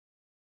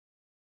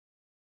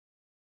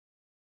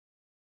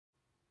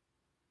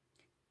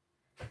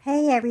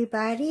Hey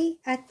everybody,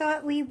 I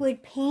thought we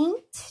would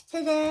paint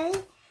today,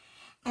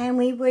 and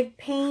we would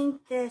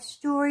paint the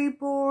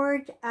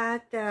storyboard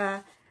at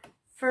the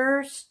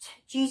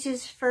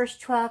Jesus'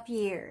 first 12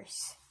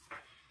 years.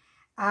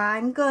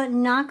 I'm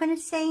not going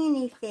to say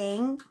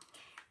anything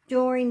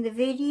during the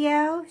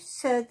video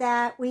so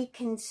that we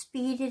can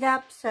speed it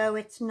up so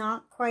it's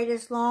not quite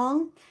as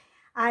long.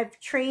 I've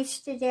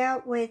traced it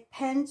out with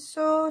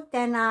pencil,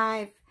 then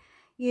I've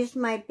used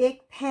my big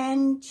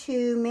pen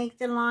to make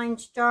the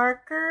lines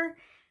darker.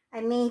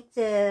 I made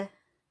the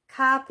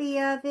copy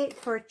of it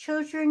for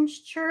children's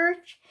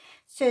church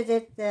so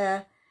that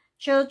the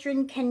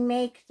children can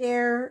make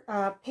their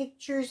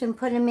pictures and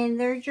put them in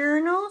their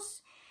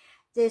journals.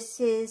 This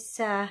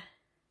is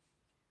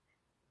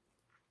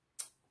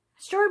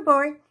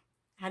storyboard.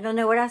 I don't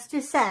know what else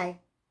to say.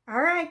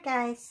 All right,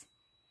 guys.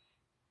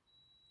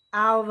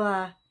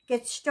 I'll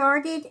get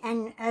started,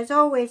 and as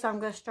always, I'm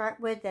going to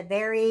start with the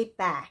very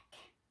back.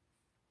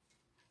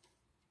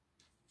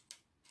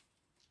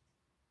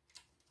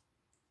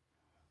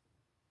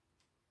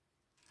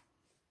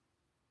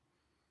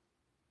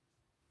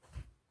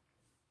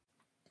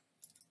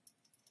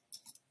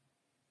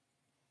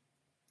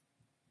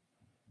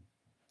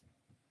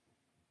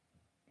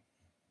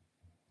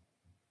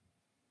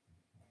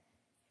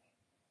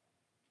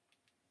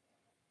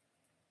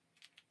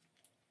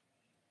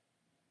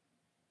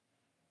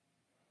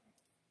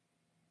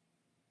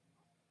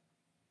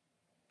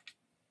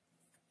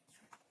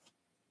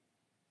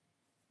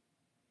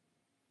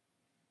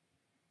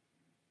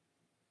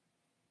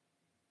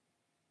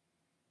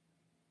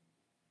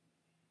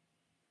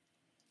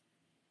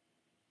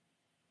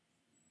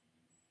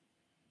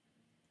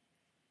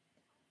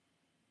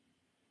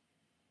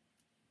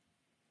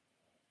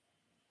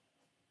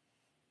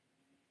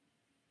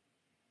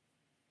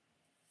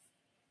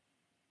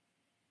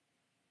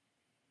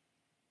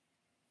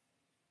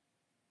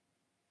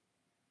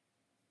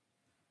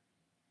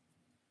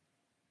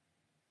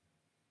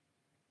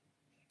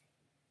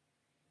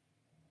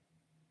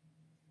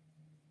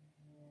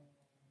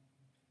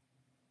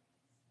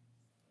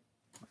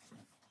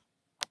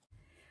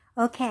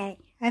 Okay,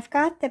 I've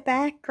got the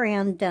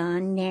background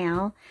done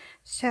now,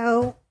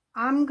 so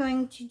I'm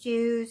going to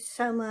do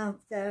some of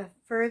the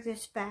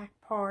furthest back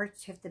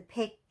parts of the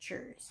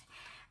pictures.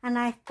 And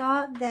I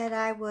thought that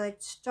I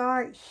would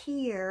start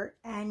here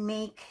and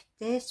make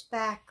this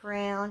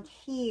background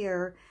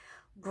here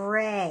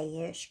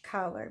grayish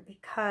color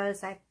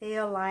because I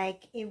feel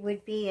like it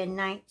would be a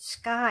night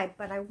sky,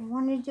 but I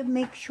wanted to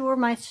make sure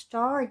my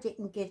star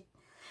didn't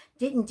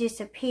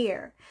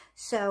disappear.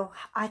 So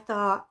I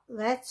thought,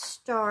 let's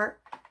start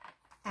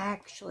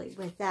actually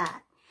with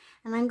that.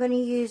 And I'm going to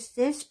use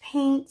this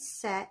paint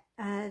set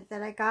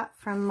that I got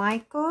from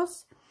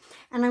Michael's.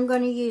 And I'm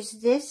going to use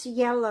this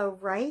yellow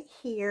right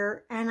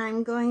here. And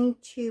I'm going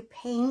to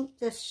paint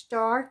the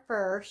star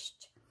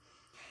first.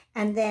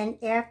 And then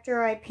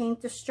after I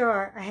paint the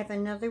star, I have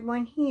another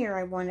one here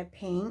I want to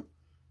paint.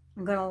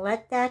 I'm going to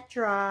let that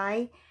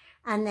dry.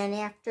 And then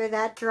after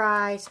that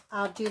dries,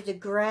 I'll do the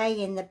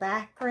gray in the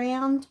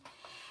background.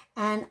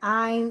 And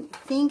I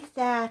think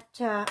that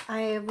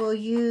I will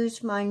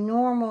use my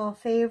normal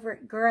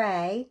favorite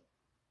gray,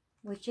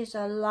 which is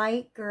a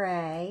light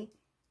gray.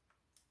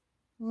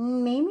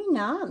 Maybe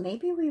not.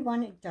 Maybe we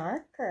want it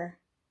darker.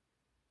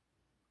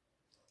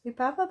 We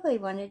probably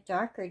want it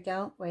darker,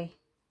 don't we?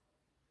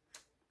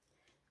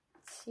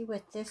 Let's see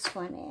what this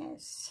one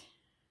is.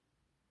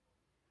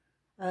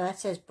 Oh, that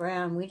says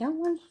brown. We don't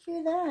want to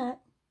do that.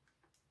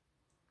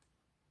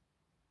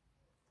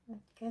 I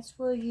guess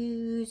we'll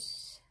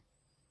use...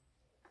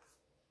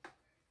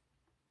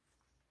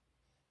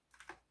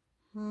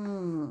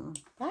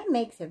 that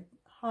makes a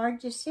hard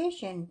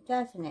decision,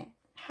 doesn't it?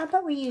 How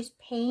about we use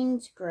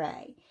Payne's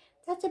Gray?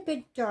 That's a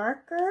bit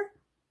darker.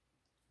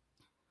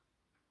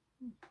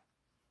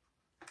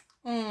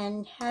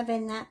 And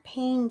having that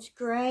Payne's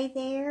Gray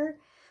there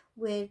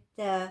with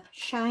the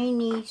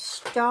shiny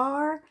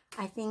star,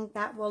 I think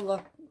that will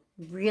look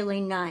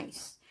really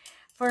nice.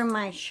 For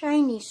my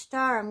shiny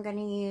star, I'm going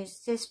to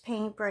use this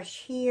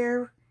paintbrush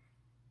here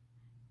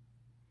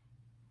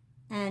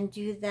and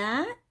do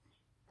that.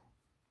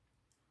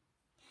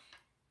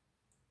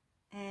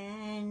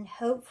 And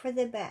hope for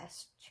the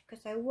best,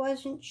 because I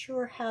wasn't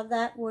sure how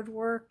that would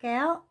work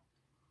out.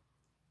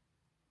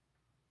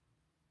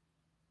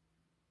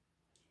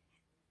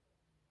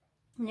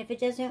 And if it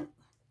doesn't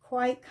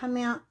quite come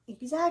out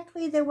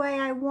exactly the way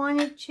I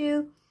want it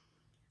to,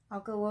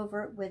 I'll go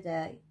over it with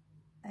a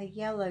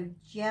yellow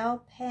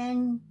gel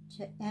pen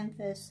to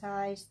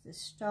emphasize the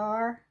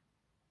star,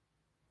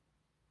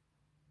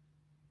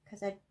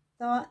 because I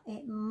thought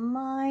it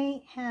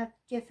might have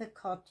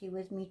difficulty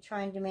with me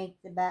trying to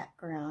make the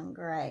background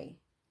gray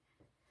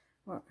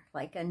or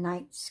like a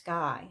night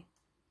sky.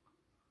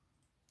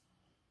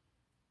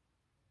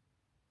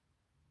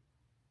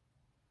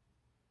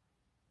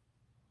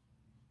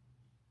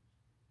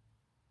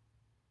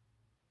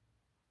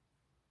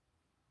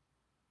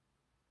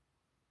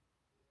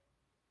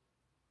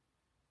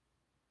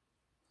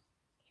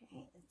 Okay.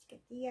 Okay, let's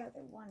get the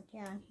other one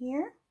down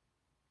here.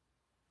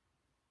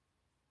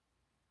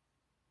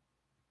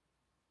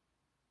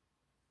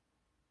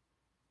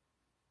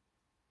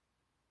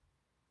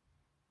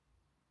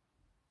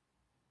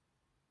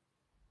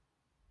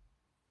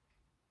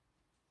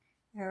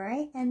 All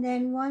right, and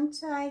then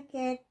once I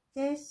get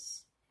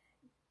this,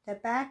 the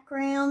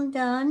background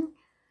done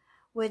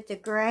with the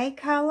gray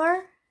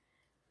color,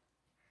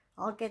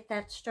 I'll get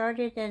that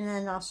started and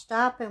then I'll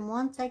stop. And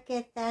once I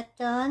get that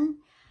done,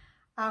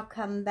 I'll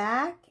come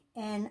back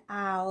and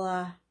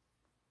I'll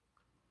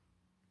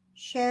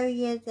show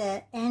you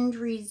the end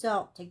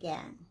result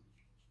again.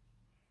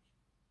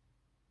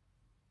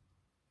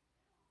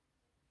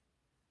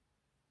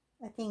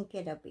 I think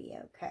it'll be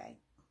okay.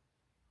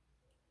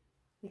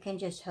 We can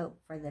just hope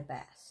for the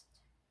best.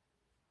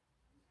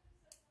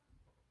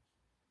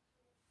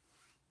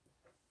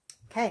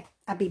 Okay,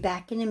 I'll be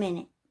back in a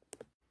minute.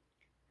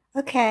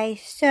 Okay,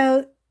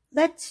 so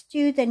let's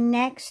do the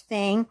next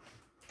thing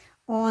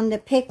on the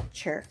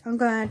picture. I'm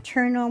going to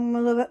turn on a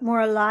little bit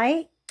more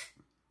light.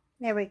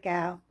 There we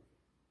go.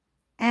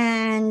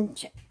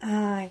 And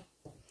I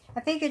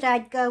figured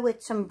I'd go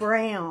with some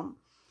brown.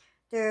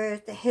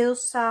 There's the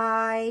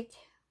hillside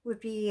would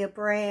be a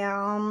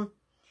brown.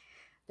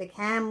 The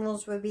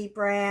camels would be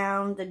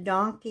brown. The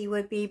donkey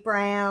would be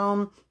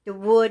brown. The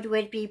wood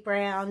would be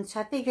brown. So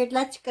I figured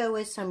let's go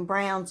with some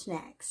browns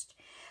next.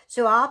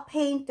 So I'll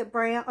paint the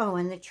brown, oh,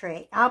 and the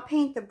tree. I'll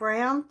paint the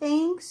brown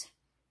things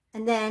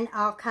and then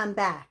I'll come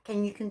back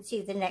and you can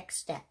see the next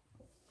step.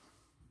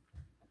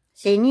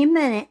 See you in a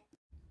minute.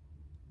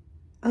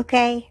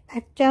 Okay,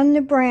 I've done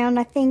the brown.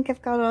 I think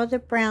I've got all the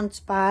brown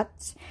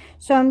spots.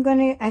 So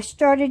I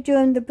started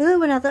doing the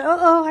blue and I thought,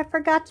 oh, I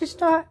forgot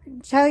to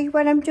tell you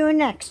what I'm doing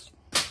next.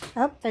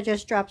 Oh, I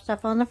just dropped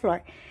stuff on the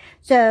floor.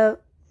 So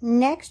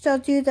next I'll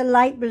do the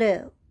light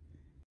blue.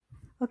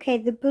 Okay,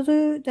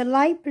 the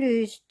light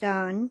blue's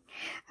done.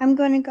 I'm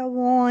going to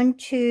go on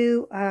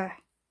to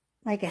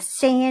like a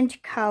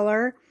sand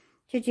color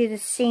to do the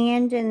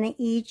sand and the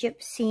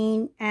Egypt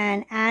scene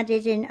and add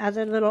it in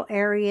other little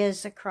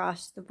areas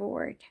across the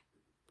board.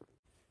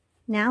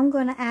 Now I'm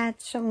going to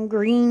add some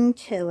green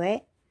to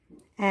it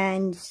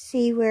and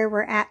see where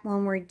we're at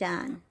when we're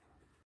done.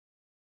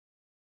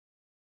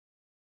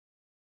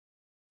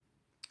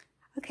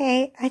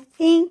 Okay, I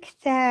think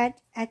that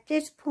at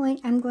this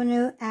point I'm going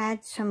to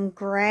add some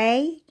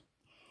gray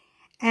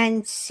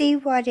and see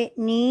what it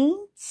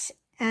needs,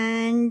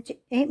 and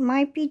it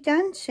might be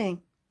done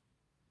soon.